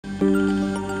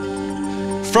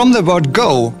From the word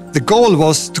go, the goal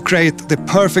was to create the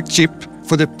perfect chip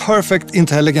for the perfect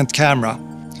intelligent camera.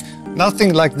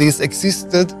 Nothing like this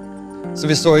existed, so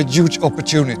we saw a huge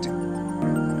opportunity.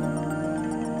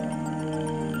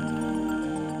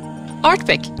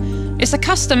 ARTPEC is a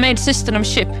custom-made system on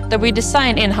chip that we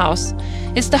design in-house.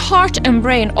 It's the heart and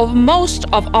brain of most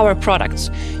of our products.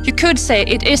 You could say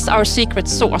it is our secret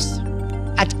sauce.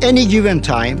 At any given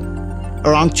time,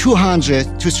 around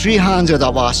 200 to 300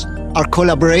 of us are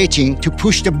collaborating to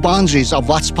push the boundaries of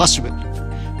what's possible.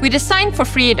 We design for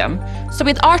freedom, so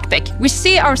with ARTPEC we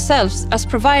see ourselves as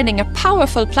providing a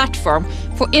powerful platform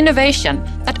for innovation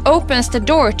that opens the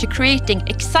door to creating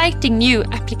exciting new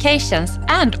applications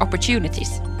and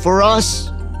opportunities. For us,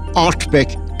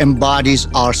 ARTPEC embodies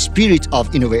our spirit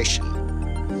of innovation.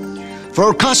 For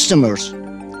our customers,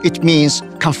 it means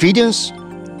confidence,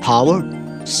 power,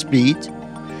 speed,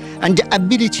 and the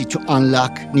ability to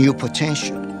unlock new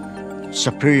potential.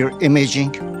 Superior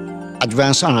imaging,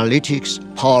 advanced analytics,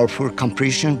 powerful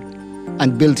compression,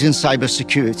 and built-in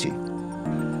cybersecurity.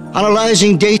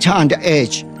 Analyzing data on the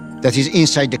edge that is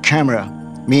inside the camera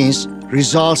means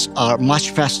results are much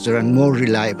faster and more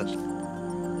reliable.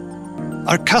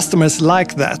 Our customers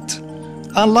like that.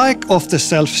 Unlike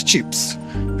off-the-shelf chips,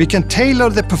 we can tailor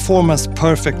the performance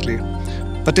perfectly.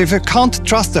 But if you can't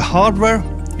trust the hardware,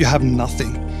 you have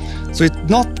nothing. So it's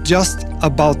not just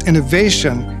about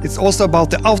innovation, it's also about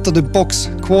the out-of-the-box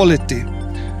quality.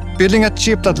 Building a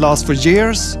chip that lasts for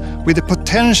years with the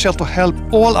potential to help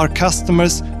all our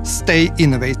customers stay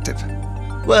innovative.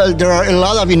 Well, there are a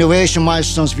lot of innovation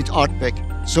milestones with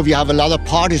ARTPEC, so we have a lot of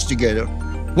parties together.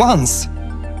 Once,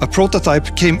 a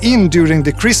prototype came in during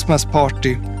the Christmas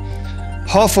party.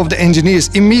 Half of the engineers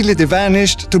immediately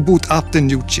vanished to boot up the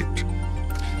new chip.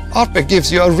 ARTPEC gives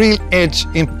you a real edge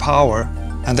in power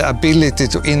and the ability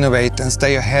to innovate and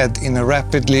stay ahead in a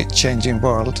rapidly changing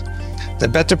world. The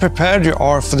better prepared you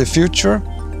are for the future,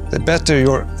 the better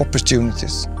your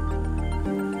opportunities.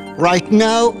 Right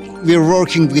now, we're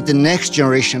working with the next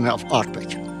generation of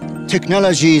ARTPEC.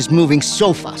 Technology is moving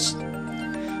so fast.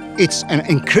 It's an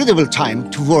incredible time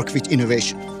to work with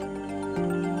innovation.